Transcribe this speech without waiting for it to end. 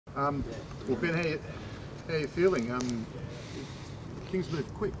Well, Ben, how you feeling? Things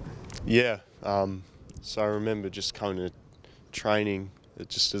move quick. Yeah, so I remember just coming to training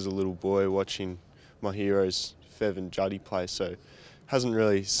just as a little boy watching my heroes, Fev and Juddy, play, so it hasn't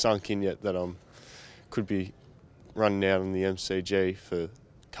really sunk in yet that could be running out on the MCG for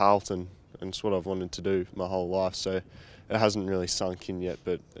Carlton, and it's what I've wanted to do my whole life, so it hasn't really sunk in yet,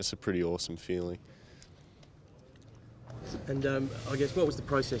 but it's a pretty awesome feeling. And I guess, what was the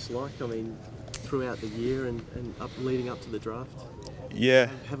process like? I mean, throughout the year and leading up to the draft? Yeah.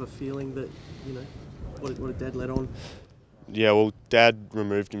 Have a feeling that, what did Dad let on? Yeah, well, Dad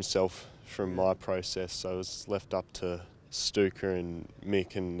removed himself from my process, so it was left up to Stuka and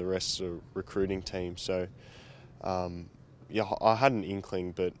Mick and the rest of the recruiting team. So, yeah, I had an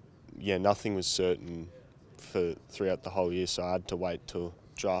inkling, but yeah, nothing was certain throughout the whole year, so I had to wait till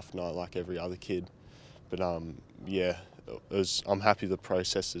draft night like every other kid. But yeah, I'm happy the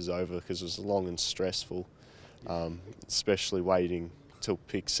process is over because it was long and stressful, especially waiting till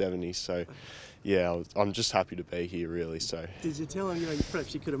pick 70. So yeah, I'm just happy to be here, really. So did you tell him,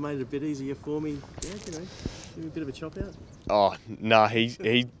 perhaps you could have made it a bit easier for me, Dad, give me a bit of a chop out? Oh no,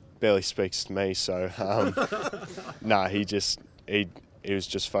 he barely speaks to me, so no, he was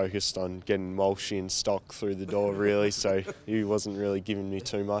just focused on getting Walshy and Stock through the door, really, so he wasn't really giving me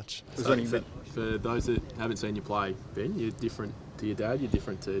too much. So for those that haven't seen you play, Ben, you're different to your dad, you're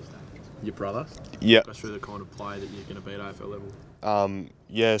different to your brother. Yeah. Talk us through the kind of player that you're going to be at AFL level.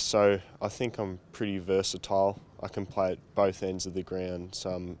 Yeah, so I think I'm pretty versatile. I can play at both ends of the ground, so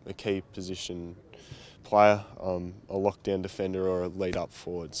I'm a key position player, a lockdown defender or a lead-up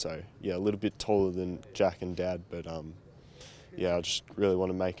forward. So yeah, a little bit taller than Jack and Dad, but yeah, I just really want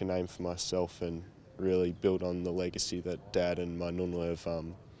to make a name for myself and really build on the legacy that Dad and my nunua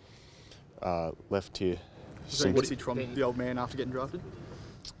have left here. Was there a message from the old man after getting drafted?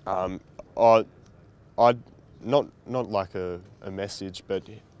 I not like a message, but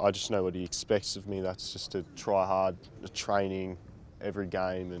I just know what he expects of me. That's just to try hard, training every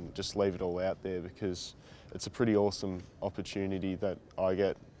game, and just leave it all out there, because it's a pretty awesome opportunity that I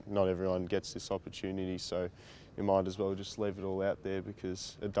get. Not everyone gets this opportunity, so you might as well just leave it all out there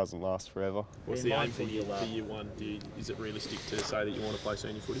because it doesn't last forever. What's the aim for year one? Is it realistic to say that you want to play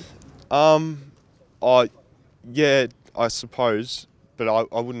senior footy? Yeah, I suppose, but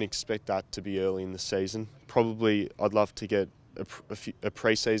I wouldn't expect that to be early in the season. Probably I'd love to get a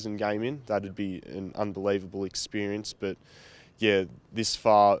pre-season game in. That'd be an unbelievable experience, but yeah, this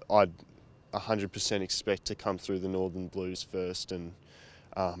far I'd 100% expect to come through the Northern Blues first and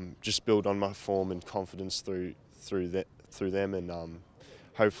just build on my form and confidence through them, and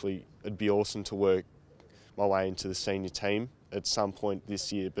hopefully it'd be awesome to work my way into the senior team at some point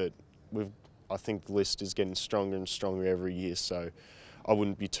this year, but I think the list is getting stronger and stronger every year, so I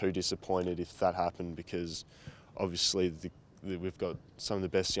wouldn't be too disappointed if that happened, because obviously we've got some of the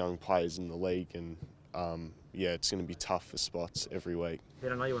best young players in the league, and yeah, it's going to be tough for spots every week.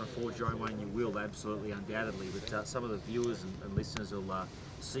 Ben, I know you want to forge your own way, and you will, absolutely, undoubtedly, but some of the viewers and listeners will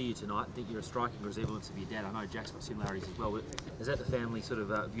see you tonight and think you're a striking resemblance of your dad. I know Jack's got similarities as well, but is that the family sort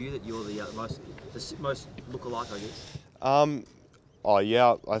of view that you're the most look-alike, I guess? Oh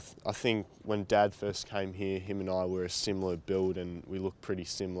yeah, I think when Dad first came here, him and I were a similar build, and we look pretty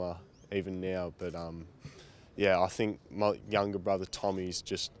similar even now. But yeah, I think my younger brother Tommy's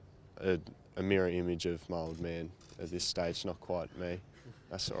just a mirror image of my old man at this stage. Not quite me.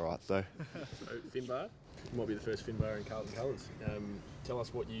 That's all right though. So Finbar, you might be the first Finbar in Carlton colours. Tell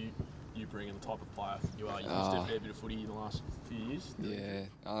us what you bring and the type of player you are. You've used a fair bit of footy in the last few years. Yeah,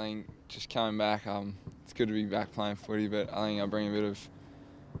 I think just coming back, it's good to be back playing footy, but I think I bring a bit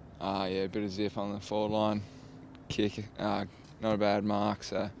of zip on the forward line, kick, not a bad mark,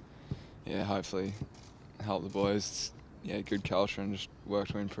 so yeah, hopefully help the boys. Yeah, good culture and just work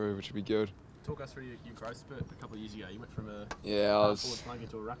to improve, which would be good. Talk us through your growth spurt a couple of years ago. You went from a half forward flank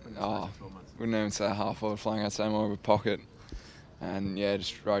into a ruckman in 12 months. Wouldn't even say a half forward flank, I'd say more of a pocket. And yeah,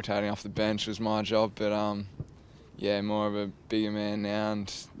 just rotating off the bench was my job, but yeah, more of a bigger man now,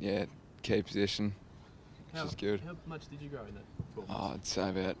 and yeah, key position, which is good. How much did you grow in that 12 months? I'd say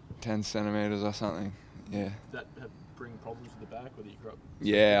about 10 centimetres or something, yeah. Did that bring problems with the back, or did you grow up?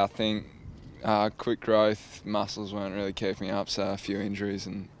 Yeah, I think quick growth, muscles weren't really keeping up, so a few injuries,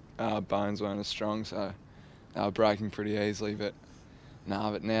 and bones weren't as strong, so they were breaking pretty easily, but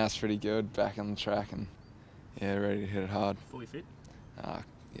now it's pretty good, back on the track, and yeah, ready to hit it hard. Fully fit?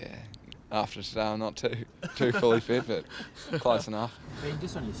 Yeah. After today, I'm not too fully fit, but close enough. I mean,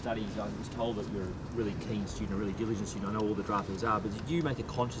 just on your studies, I was told that you're a really keen student, a really diligent student. I know all the drafters are, but did you make a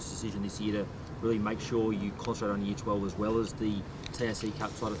conscious decision this year really make sure you concentrate on Year 12 as well as the TAC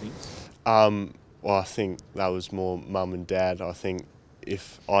Cup side of things? Well, I think that was more mum and dad. I think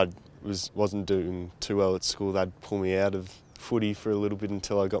if I wasn't doing too well at school, they'd pull me out of footy for a little bit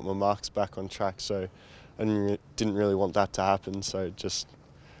until I got my marks back on track. So I didn't really want that to happen. So just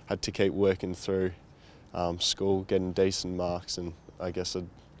had to keep working through school, getting decent marks, and I guess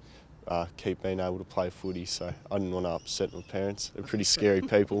I'd keep being able to play footy. So I didn't want to upset my parents. They're pretty scary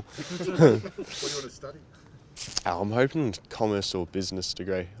people. What do you want to study? I'm hoping commerce or business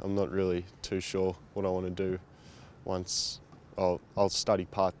degree. I'm not really too sure what I want to do once. I'll study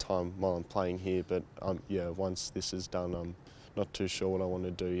part-time while I'm playing here, but yeah, once this is done, I'm not too sure what I want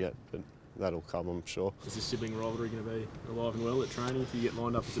to do yet, but that'll come, I'm sure. Is the sibling rivalry going to be alive and well at training if you get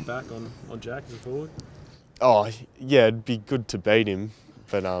lined up as a back on Jack as a forward? Oh, yeah, it'd be good to beat him,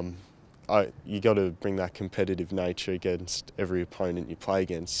 but you got to bring that competitive nature against every opponent you play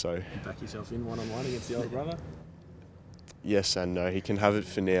against. So You back yourself in one-on-one against the older brother? yes and no. He can have it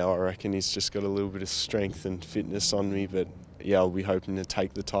for now. I reckon he's just got a little bit of strength and fitness on me, but yeah, I'll be hoping to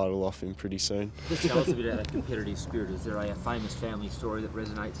take the title off him pretty soon. Just tell us a bit about that competitive spirit. Is there a famous family story that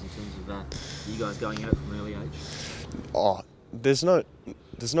resonates in terms of you guys going at it from an early age? Oh, there's not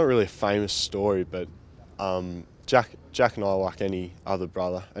really a famous story, but Jack and I, like any other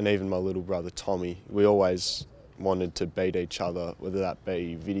brother, and even my little brother Tommy, we always wanted to beat each other, whether that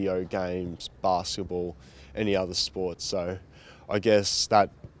be video games, basketball, any other sport. So I guess that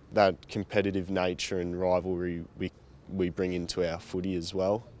competitive nature and rivalry we bring into our footy as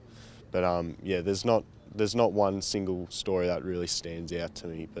well. But yeah, there's not one single story that really stands out to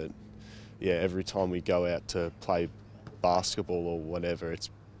me. But yeah, every time we go out to play basketball or whatever, it's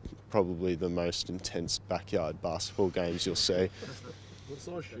probably the most intense backyard basketball games you'll see. What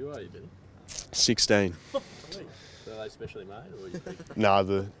size shoe are you, Benny? 16. Are they specially made, or are you big? No,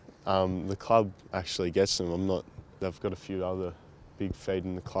 the club actually gets them. They've got a few other big feet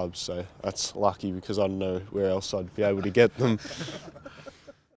in the club, so that's lucky because I don't know where else I'd be able to get them.